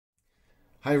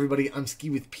Hi everybody, I'm Ski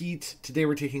with Pete. Today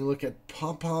we're taking a look at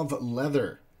Popov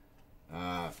leather.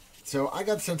 So I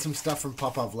got sent some stuff from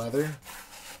Popov leather.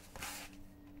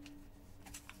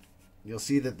 You'll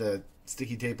see that the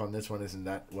sticky tape on this one isn't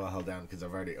that well held down because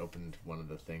I've already opened one of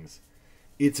the things.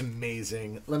 It's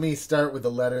amazing. Let me start with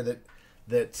the letter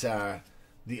that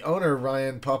the owner,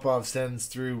 Ryan Popov, sends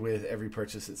through with every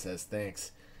purchase. It says,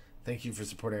 "Thanks. Thank you for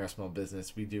supporting our small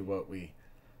business. We do what we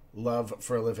love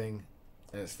for a living.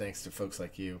 And it's thanks to folks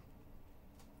like you."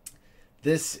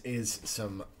 This is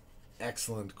some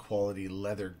excellent quality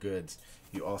leather goods.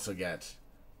 You also get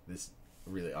this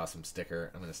really awesome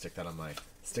sticker. I'm going to stick that on my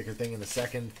sticker thing in a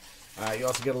second. You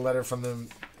also get a letter from them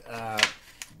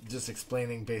just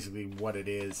explaining basically what it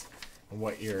is and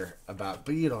what you're about.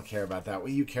 But you don't care about that.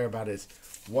 What you care about is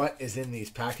what is in these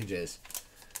packages.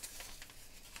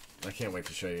 I can't wait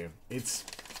to show you.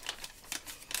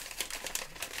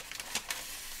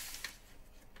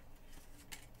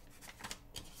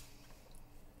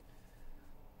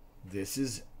 This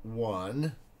is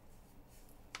one.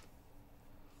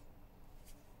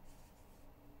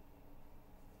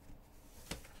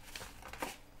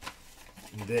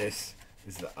 This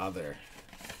is the other.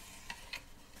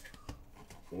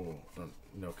 Oh,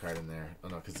 no card in there. Oh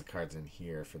no, because the card's in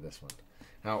here for this one.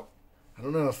 Now, I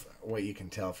don't know what you can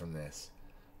tell from this,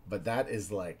 but that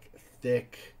is like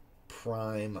thick,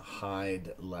 prime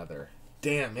hide leather.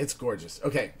 Damn, it's gorgeous.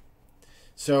 Okay,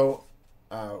 so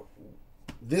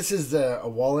this is a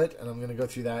wallet, and I'm going to go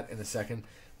through that in a second.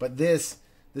 But this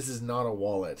is not a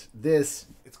wallet. It's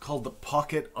called the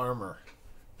pocket armor.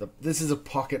 This is a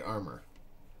pocket armor.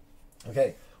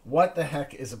 Okay, what the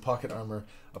heck is a pocket armor?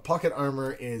 A pocket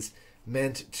armor is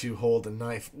meant to hold a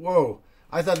knife. Whoa,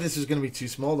 I thought this was going to be too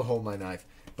small to hold my knife.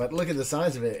 But look at the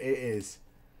size of it.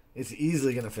 It's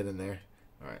easily going to fit in there.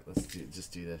 All right, let's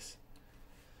just do this.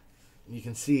 You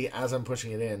can see as I'm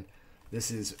pushing it in,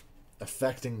 this is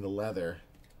affecting the leather.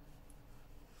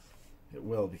 It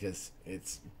will, because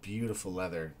it's beautiful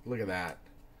leather. Look at that.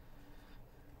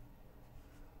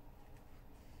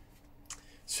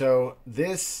 So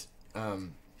this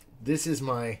is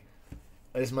my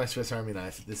Swiss Army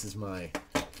knife. This is my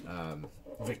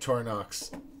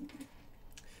Victorinox.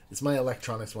 It's my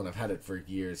electronics one. I've had it for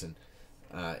years, and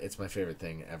it's my favorite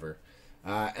thing ever.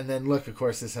 And then look, of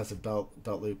course, this has a belt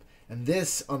loop, and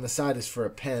this on the side is for a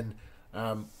pen.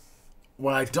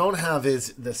 What I don't have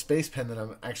is the space pen that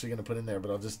I'm actually going to put in there,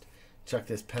 but I'll just chuck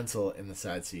this pencil in the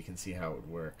side so you can see how it would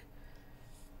work.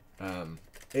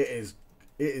 It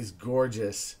is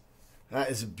gorgeous.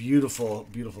 That is a beautiful,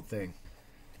 beautiful thing.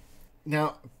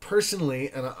 Now,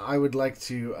 personally, and I would like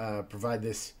to provide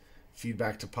this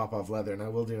feedback to Popov Leather, and I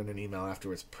will do it in an email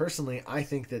afterwards. Personally, I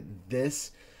think that this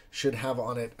should have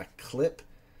on it a clip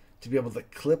to be able to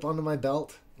clip onto my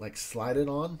belt, like slide it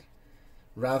on,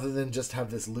 rather than just have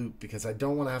this loop, because I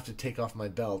don't want to have to take off my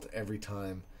belt every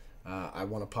time I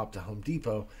want to pop to Home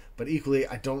Depot. But equally,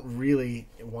 I don't really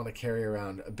want to carry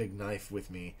around a big knife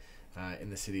with me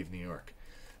in the city of New York.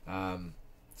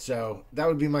 So that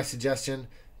would be my suggestion,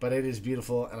 but it is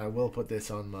beautiful, and I will put this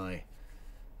on my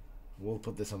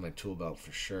tool belt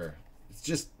for sure. It's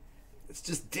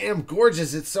just damn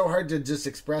gorgeous. It's so hard to just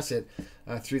express it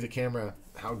through the camera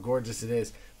how gorgeous it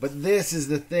is. But this is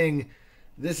the thing.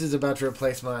 This is about to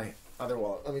replace my other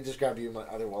wallet. Let me just grab you my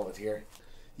other wallet here.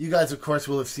 You guys, of course,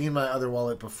 will have seen my other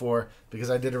wallet before because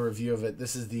I did a review of it.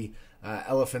 This is the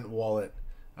Elephant wallet.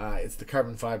 It's the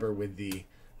carbon fiber with the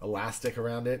elastic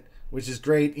around it, which is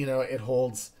great. You know, it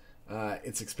holds,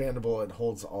 it's expandable. It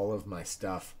holds all of my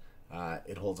stuff.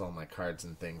 It holds all my cards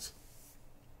and things.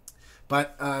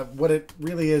 But what it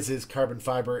really is carbon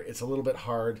fiber. It's a little bit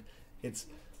hard. It's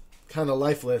kind of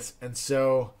lifeless. And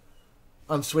so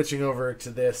I'm switching over to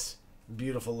this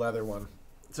beautiful leather one.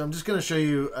 So I'm just going to show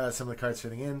you some of the cards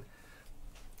fitting in.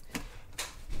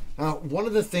 One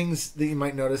of the things that you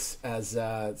might notice, as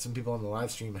some people on the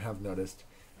live stream have noticed,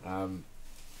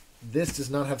 this does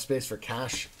not have space for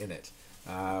cash in it.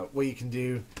 What you can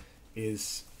do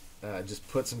is just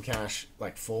put some cash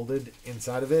like folded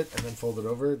inside of it and then fold it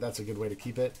over. That's a good way to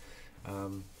keep it.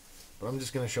 But I'm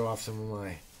just going to show off some of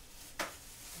my...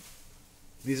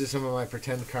 These are some of my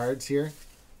pretend cards here.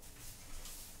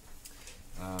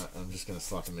 I'm just going to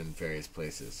slot them in various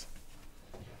places.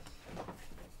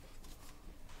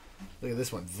 Look at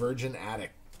this one, Virgin Attic.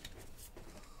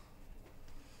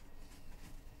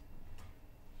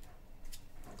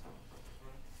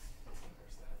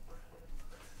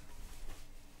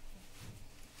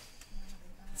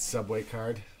 Subway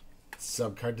card.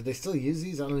 Sub card. Do they still use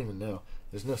these? I don't even know.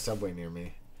 There's no Subway near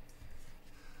me.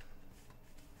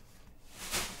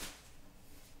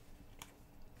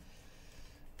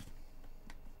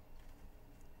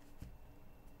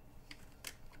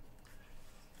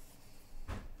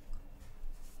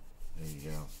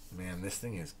 Man, this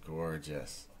thing is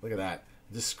gorgeous. Look at that.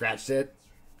 Just scratched it.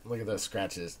 Look at those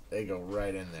scratches. They go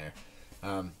right in there.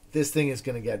 This thing is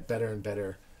going to get better and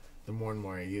better the more and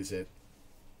more I use it.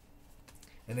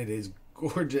 And it is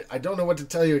gorgeous. I don't know what to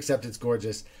tell you except it's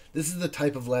gorgeous. This is the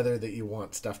type of leather that you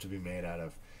want stuff to be made out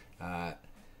of.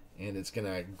 And it's going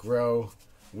to grow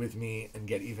with me and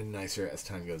get even nicer as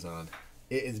time goes on.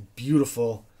 It is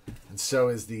beautiful, and so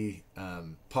is the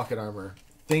pocket armor.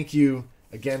 Thank you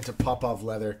again to Popov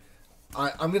Leather.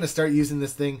 I'm going to start using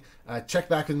this thing. Check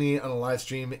back with me on a live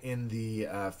stream in the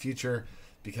future,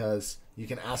 because you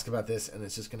can ask about this, and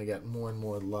it's just going to get more and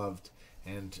more loved,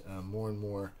 and more and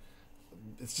more.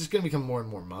 It's just going to become more and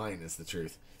more mine, is the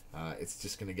truth. It's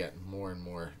just going to get more and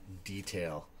more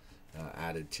detail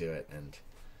added to it, and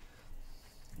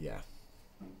yeah.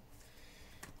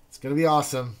 It's going to be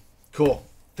awesome. Cool.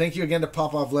 Thank you again to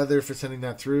Popov Leather for sending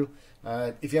that through.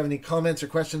 If you have any comments or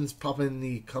questions, pop in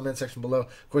the comment section below.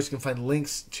 Of course, you can find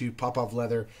links to Popov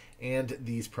Leather and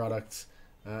these products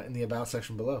in the About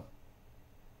section below.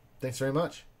 Thanks very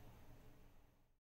much.